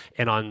mornings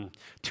and on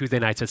Tuesday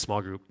nights at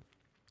small group.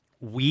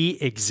 We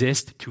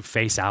exist to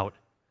face out.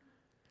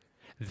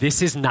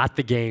 This is not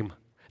the game.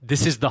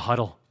 This is the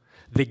huddle.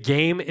 The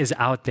game is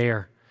out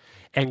there.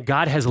 And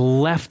God has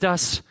left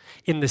us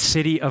in the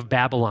city of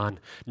Babylon,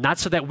 not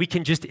so that we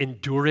can just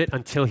endure it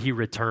until he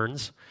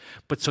returns,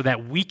 but so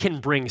that we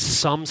can bring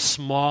some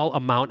small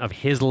amount of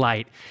his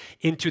light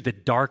into the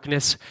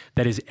darkness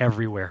that is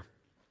everywhere.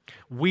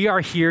 We are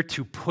here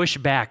to push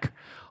back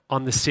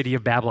on the city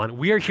of Babylon.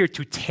 We are here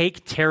to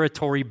take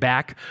territory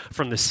back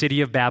from the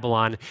city of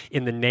Babylon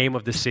in the name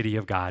of the city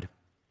of God.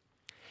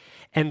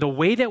 And the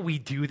way that we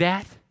do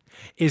that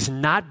is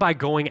not by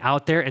going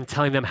out there and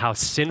telling them how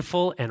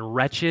sinful and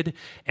wretched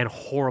and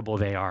horrible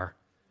they are.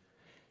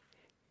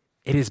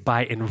 It is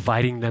by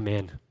inviting them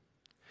in.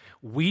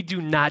 We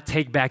do not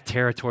take back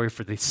territory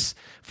for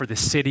the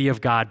city of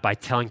God by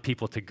telling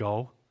people to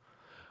go.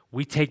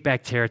 We take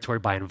back territory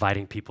by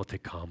inviting people to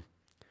come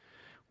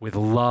with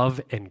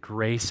love and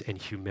grace and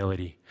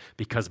humility,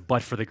 because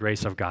but for the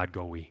grace of God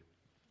go we.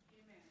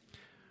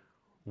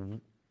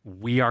 Amen.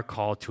 We are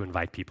called to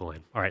invite people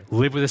in. All right,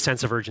 live with a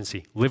sense of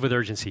urgency. Live with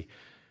urgency.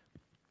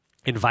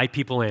 Invite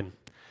people in.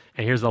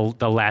 And here's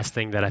the last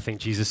thing that I think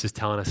Jesus is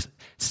telling us.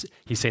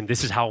 He's saying,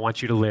 this is how I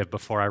want you to live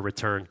before I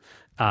return.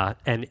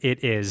 And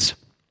it is,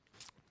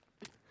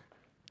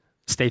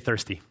 stay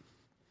thirsty,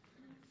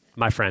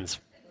 my friends.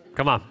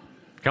 Come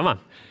on.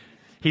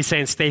 He's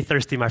saying, stay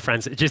thirsty, my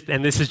friends.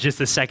 And this is just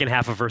the second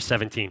half of verse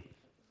 17.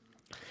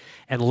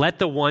 And let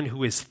the one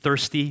who is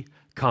thirsty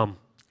come.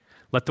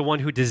 Let the one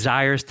who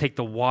desires take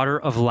the water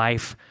of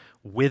life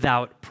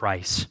without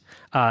price.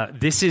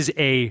 This is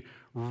a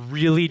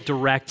really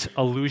direct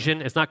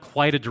allusion. It's not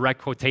quite a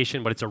direct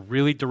quotation, but it's a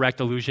really direct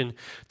allusion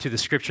to the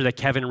scripture that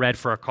Kevin read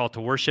for our call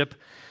to worship.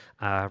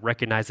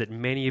 Recognize that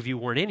many of you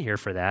weren't in here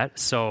for that,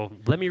 so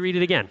let me read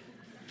it again.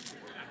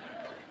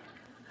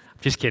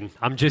 Just kidding.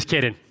 I'm just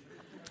kidding.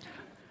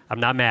 I'm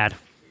not mad,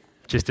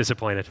 just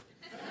disappointed.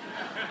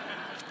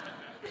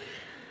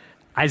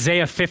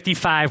 Isaiah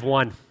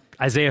 55:1.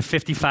 Isaiah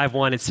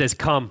 55:1, it says,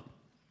 "Come,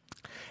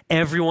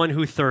 everyone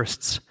who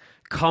thirsts,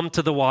 come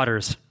to the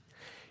waters,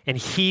 and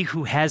he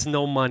who has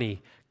no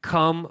money,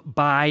 come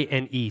buy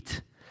and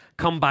eat.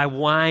 Come buy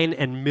wine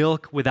and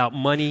milk without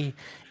money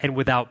and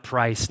without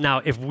price." Now,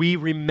 if we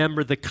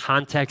remember the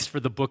context for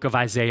the book of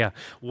Isaiah,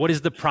 what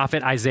is the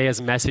prophet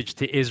Isaiah's message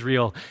to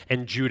Israel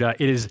and Judah?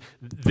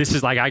 This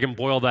is like, I can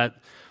boil that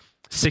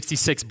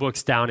 66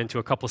 books down into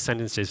a couple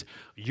sentences.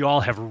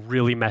 Y'all have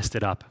really messed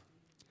it up.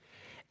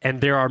 And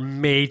there are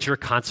major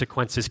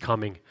consequences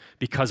coming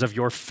because of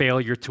your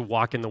failure to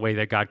walk in the way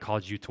that God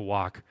called you to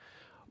walk.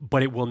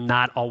 But it will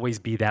not always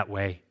be that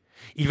way.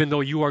 Even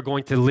though you are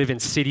going to live in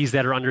cities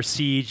that are under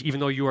siege, even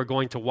though you are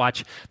going to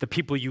watch the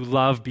people you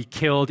love be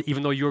killed,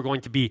 even though you are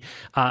going to be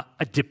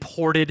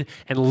deported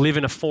and live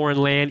in a foreign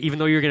land, even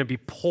though you're going to be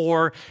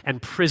poor and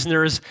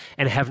prisoners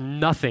and have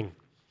nothing,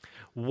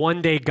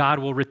 one day God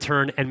will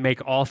return and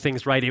make all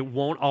things right. It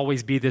won't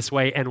always be this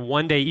way. And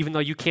one day, even though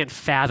you can't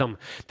fathom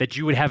that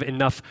you would have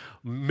enough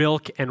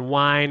milk and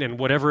wine and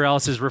whatever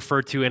else is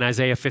referred to in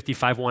Isaiah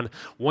 55:1,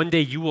 one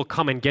day you will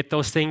come and get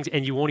those things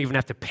and you won't even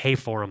have to pay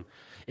for them.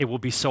 It will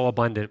be so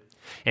abundant.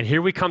 And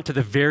here we come to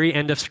the very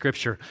end of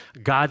Scripture,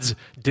 God's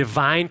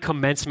divine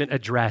commencement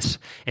address.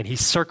 And he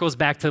circles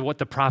back to what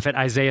the prophet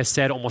Isaiah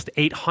said almost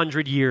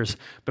 800 years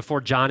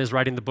before John is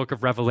writing the book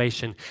of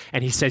Revelation.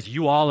 And he says,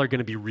 you all are going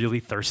to be really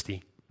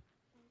thirsty.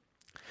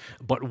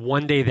 But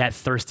one day that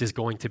thirst is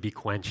going to be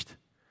quenched.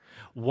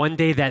 One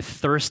day that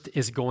thirst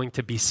is going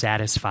to be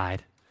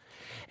satisfied.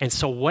 And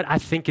so what I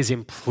think is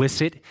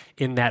implicit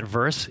in that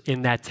verse,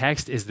 in that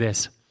text, is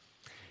this: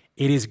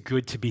 it is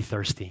good to be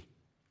thirsty.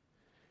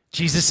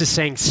 Jesus is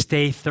saying,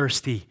 stay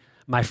thirsty,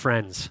 my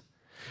friends,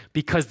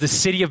 because the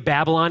city of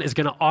Babylon is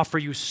going to offer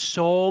you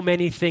so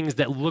many things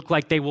that look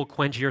like they will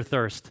quench your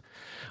thirst,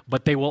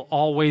 but they will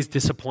always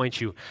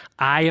disappoint you.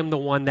 I am the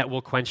one that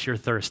will quench your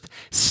thirst.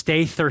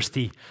 Stay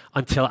thirsty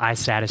until I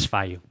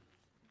satisfy you.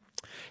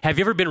 Have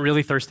you ever been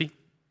really thirsty?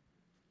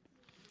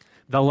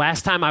 The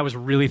last time I was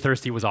really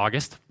thirsty was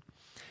August.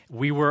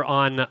 We were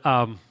on,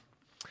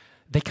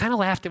 they kind of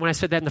laughed when I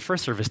said that in the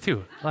first service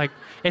too. Like,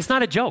 it's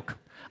not a joke.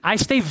 I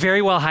stay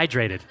very well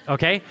hydrated,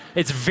 okay?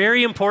 It's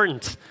very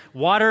important.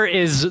 Water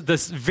is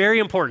very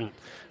important.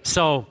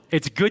 So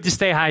it's good to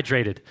stay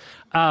hydrated.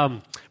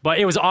 But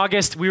it was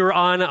August. We were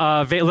on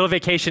a little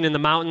vacation in the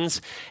mountains,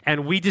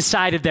 and we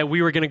decided that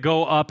we were going to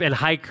go up and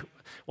hike.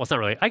 Well, it's not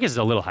really. I guess it's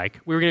a little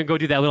hike. We were going to go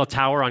do that little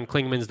tower on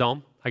Klingman's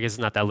Dome. I guess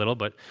it's not that little,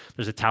 but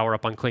there's a tower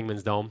up on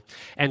Klingman's Dome.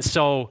 And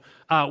so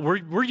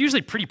we're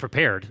usually pretty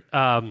prepared.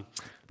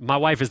 My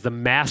wife is the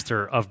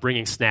master of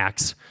bringing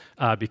snacks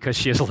because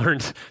she has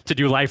learned to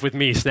do life with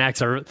me.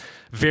 Snacks are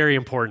very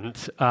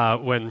important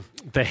when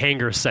the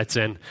hanger sets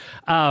in.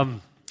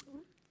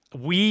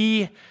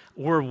 We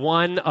were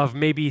one of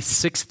maybe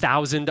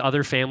 6,000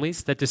 other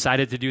families that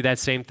decided to do that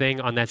same thing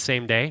on that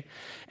same day.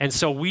 And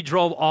so we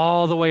drove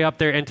all the way up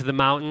there into the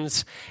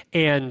mountains,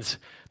 and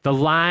the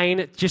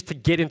line just to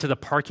get into the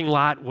parking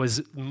lot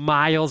was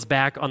miles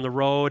back on the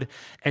road.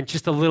 And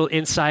just a little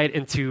insight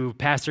into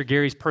Pastor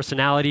Gary's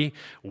personality,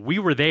 we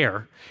were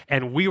there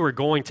and we were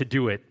going to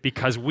do it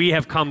because we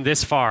have come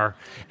this far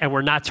and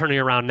we're not turning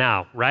around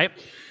now, right?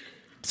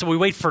 So we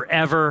wait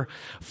forever,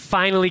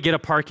 finally get a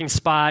parking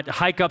spot,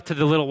 hike up to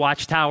the little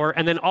watchtower,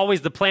 and then always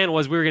the plan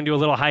was we were going to do a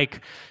little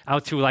hike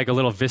out to like a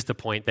little vista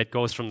point that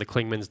goes from the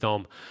Klingman's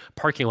Dome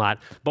parking lot.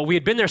 But we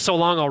had been there so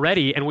long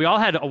already, and we all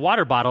had a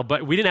water bottle,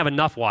 but we didn't have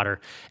enough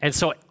water. And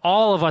so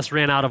all of us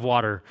ran out of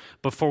water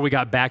before we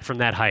got back from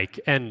that hike.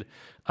 And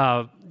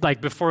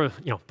before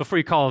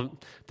you call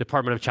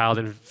Department of Child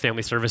and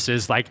Family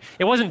Services, like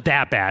it wasn't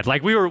that bad.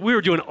 Like we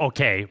were doing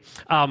okay.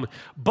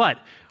 But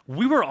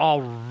we were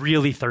all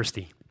really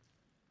thirsty.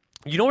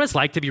 You know what it's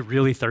like to be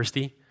really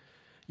thirsty?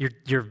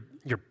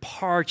 You're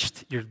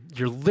parched,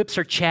 your lips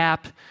are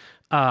chapped,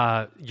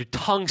 your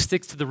tongue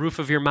sticks to the roof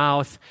of your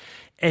mouth,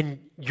 and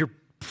you're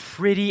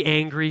pretty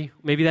angry.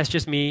 Maybe that's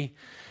just me.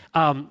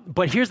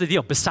 But here's the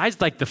deal.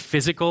 Besides like the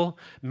physical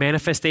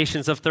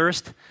manifestations of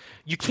thirst,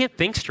 you can't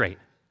think straight.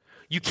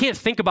 You can't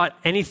think about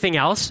anything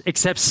else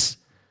except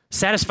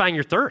satisfying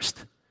your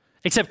thirst,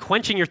 except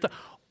quenching your thirst.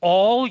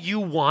 All you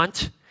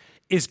want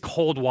is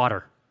cold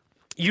water.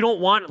 You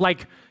don't want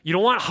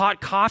hot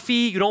coffee,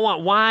 you don't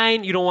want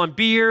wine, you don't want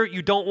beer,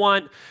 you don't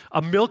want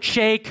a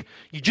milkshake,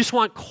 you just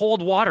want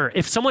cold water.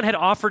 If someone had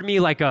offered me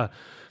like a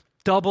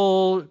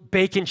double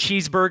bacon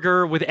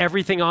cheeseburger with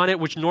everything on it,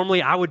 which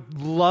normally I would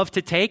love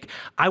to take,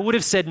 I would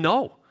have said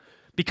no,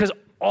 because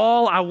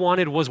all I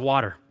wanted was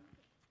water.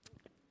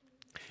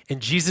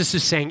 And Jesus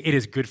is saying it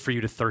is good for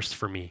you to thirst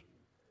for me.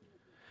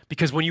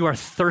 Because when you are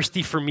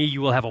thirsty for me, you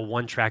will have a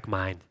one-track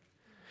mind.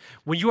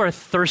 When you are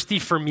thirsty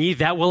for me,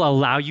 that will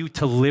allow you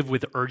to live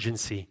with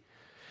urgency.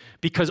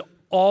 Because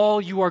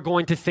all you are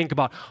going to think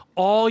about,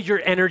 all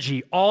your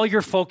energy, all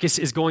your focus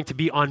is going to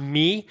be on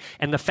me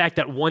and the fact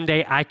that one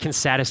day I can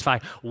satisfy,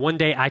 one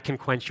day I can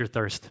quench your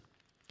thirst.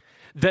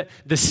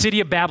 The city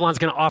of Babylon is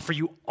going to offer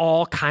you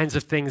all kinds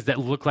of things that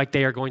look like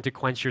they are going to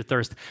quench your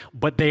thirst,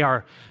 but they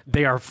are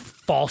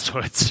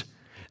falsehoods.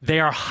 They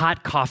are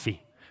hot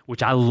coffee,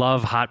 which I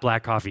love hot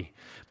black coffee.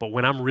 But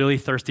when I'm really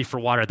thirsty for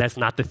water, that's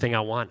not the thing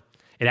I want.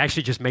 It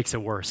actually just makes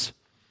it worse.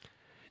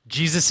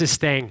 Jesus is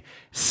saying,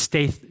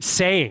 stay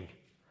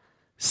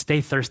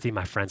thirsty,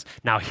 my friends.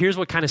 Now, here's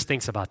what kind of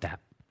stinks about that.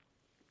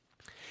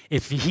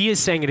 If he is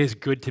saying it is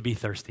good to be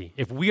thirsty,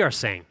 if we are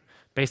saying,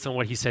 based on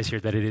what he says here,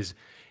 that it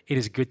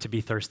is good to be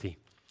thirsty,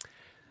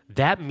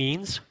 that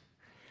means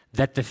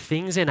that the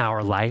things in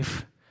our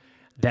life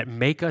that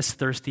make us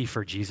thirsty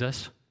for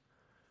Jesus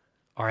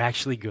are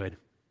actually good.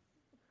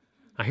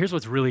 Now, here's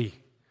what's really,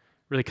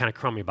 really kind of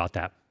crummy about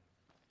that.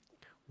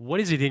 What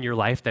is it in your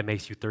life that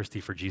makes you thirsty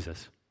for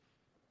Jesus?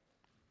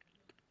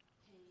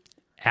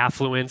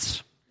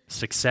 Affluence,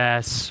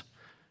 success,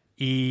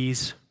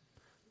 ease,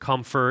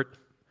 comfort,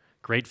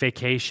 great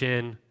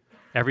vacation,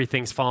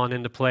 everything's fallen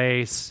into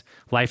place,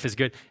 life is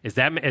good.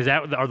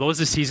 Are those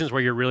the seasons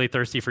where you're really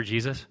thirsty for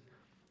Jesus?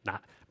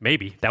 Not,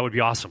 maybe, that would be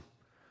awesome.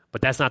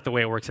 But that's not the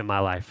way it works in my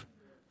life.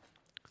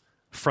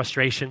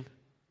 Frustration,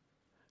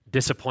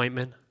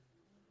 disappointment,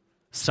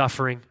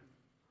 suffering,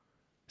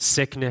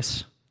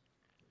 sickness.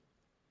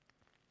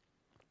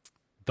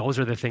 Those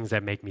are the things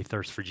that make me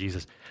thirst for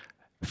Jesus.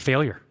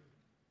 Failure,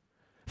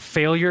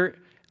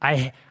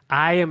 I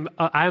am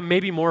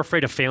maybe more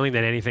afraid of failing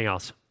than anything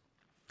else.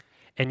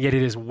 And yet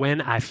it is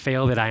when I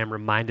fail that I am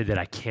reminded that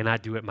I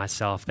cannot do it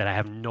myself, that I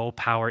have no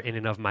power in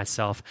and of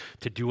myself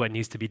to do what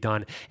needs to be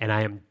done, and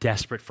I am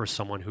desperate for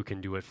someone who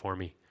can do it for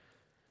me.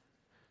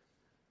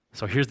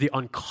 So here's the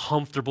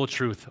uncomfortable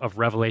truth of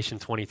Revelation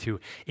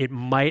 22. It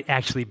might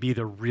actually be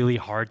the really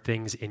hard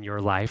things in your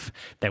life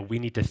that we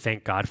need to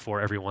thank God for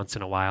every once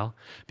in a while,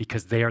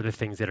 because they are the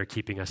things that are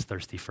keeping us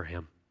thirsty for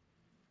him.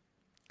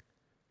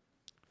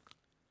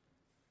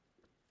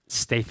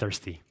 Stay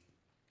thirsty,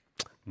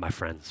 my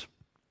friends.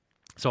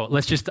 So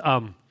let's just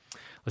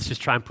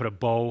try and put a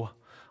bow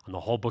on the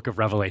whole book of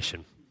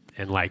Revelation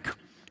in like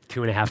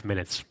 2.5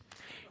 minutes.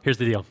 Here's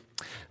the deal.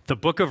 The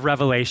book of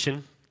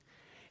Revelation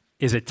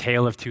is a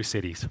tale of two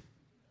cities.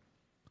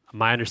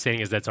 My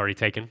understanding is that's already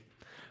taken.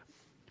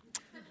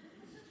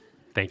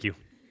 Thank you.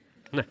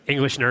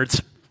 English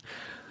nerds.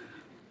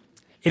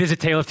 It is a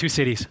tale of two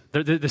cities.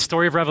 The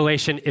story of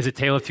Revelation is a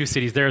tale of two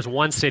cities. There is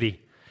one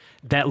city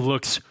that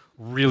looks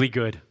really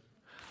good,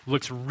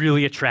 looks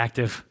really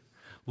attractive,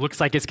 looks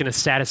like it's going to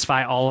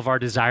satisfy all of our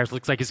desires,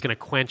 looks like it's going to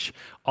quench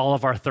all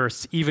of our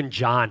thirsts. Even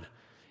John,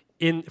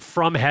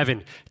 from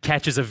heaven,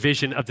 catches a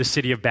vision of the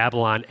city of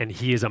Babylon, and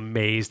he is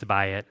amazed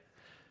by it.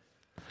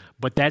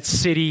 But that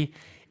city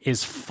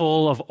is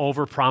full of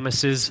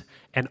overpromises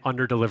and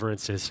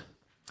underdeliverances.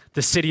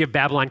 The city of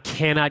Babylon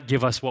cannot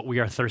give us what we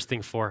are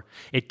thirsting for.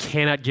 It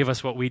cannot give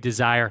us what we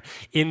desire.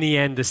 In the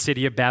end, the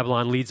city of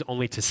Babylon leads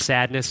only to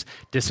sadness,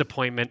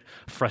 disappointment,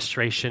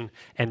 frustration,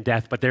 and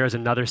death. But there is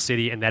another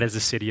city, and that is the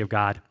city of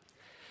God.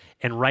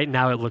 And right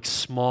now it looks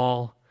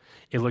small.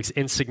 It looks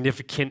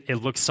insignificant. It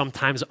looks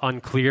sometimes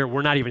unclear.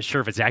 We're not even sure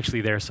if it's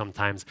actually there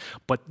sometimes.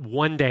 But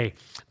one day,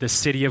 the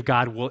city of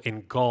God will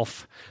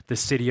engulf the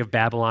city of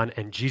Babylon,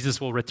 and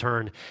Jesus will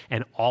return,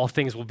 and all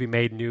things will be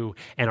made new,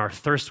 and our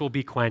thirst will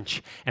be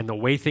quenched, and the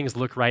way things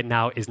look right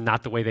now is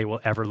not the way they will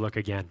ever look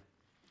again.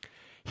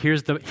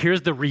 Here's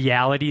the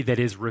reality that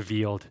is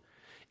revealed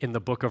in the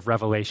book of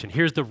Revelation.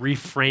 Here's the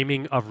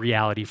reframing of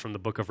reality from the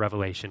book of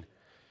Revelation.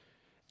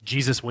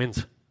 Jesus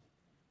wins.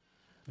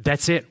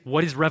 That's it.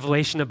 What is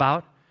Revelation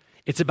about?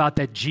 It's about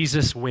that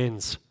Jesus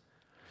wins.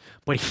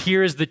 But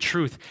here's the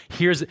truth.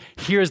 Here's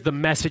the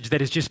message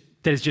that is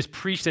just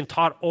preached and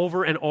taught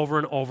over and over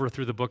and over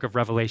through the book of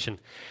Revelation.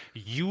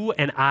 You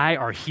and I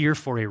are here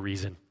for a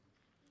reason.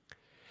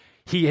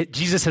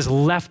 Jesus has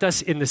left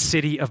us in the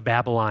city of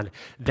Babylon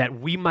that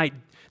we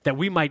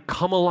might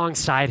come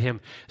alongside him,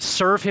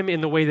 serve him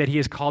in the way that he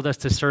has called us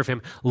to serve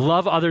him,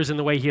 love others in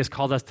the way he has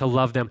called us to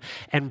love them,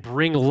 and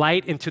bring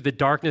light into the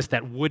darkness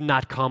that would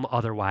not come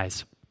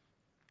otherwise.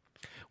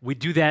 We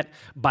do that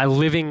by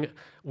living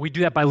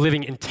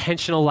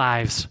intentional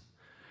lives.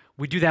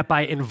 We do that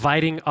by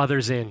inviting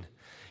others in.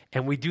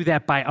 And we do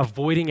that by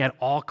avoiding at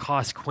all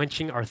costs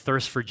quenching our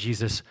thirst for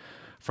Jesus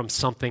from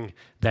something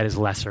that is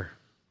lesser.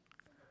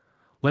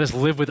 Let us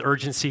live with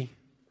urgency.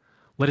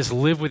 Let us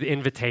live with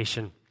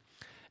invitation.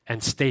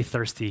 And stay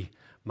thirsty,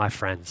 my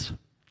friends.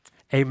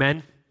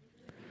 Amen?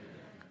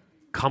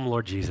 Come,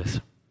 Lord Jesus.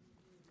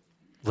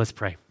 Let's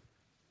pray.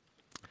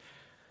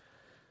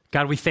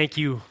 God, we thank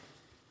you.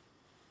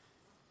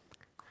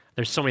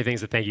 There's so many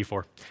things to thank you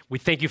for. We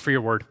thank you for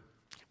your word.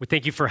 We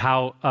thank you for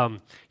how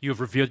you have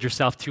revealed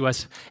yourself to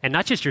us. And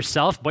not just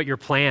yourself, but your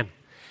plan.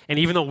 And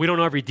even though we don't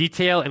know every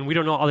detail and we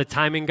don't know all the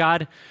timing,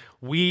 God,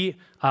 we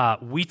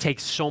take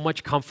so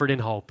much comfort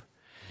and hope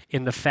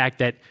in the fact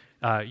that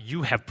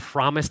you have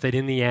promised that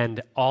in the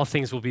end, all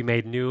things will be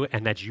made new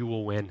and that you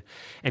will win.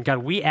 And God,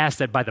 we ask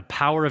that by the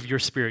power of your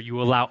Spirit, you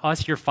will allow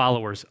us, your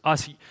followers,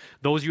 us,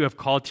 those you have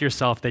called to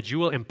yourself, that you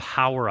will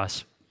empower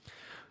us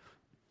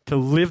to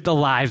live the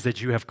lives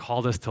that you have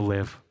called us to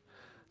live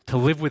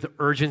with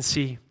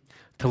urgency,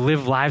 to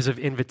live lives of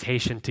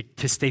invitation,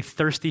 to stay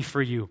thirsty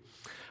for you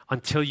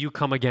until you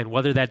come again,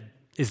 whether that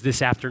is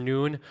this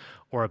afternoon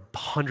or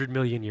 100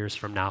 million years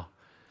from now.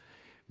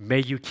 May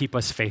you keep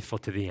us faithful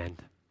to the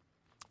end.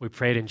 We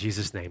pray it in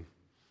Jesus' name.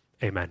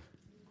 Amen.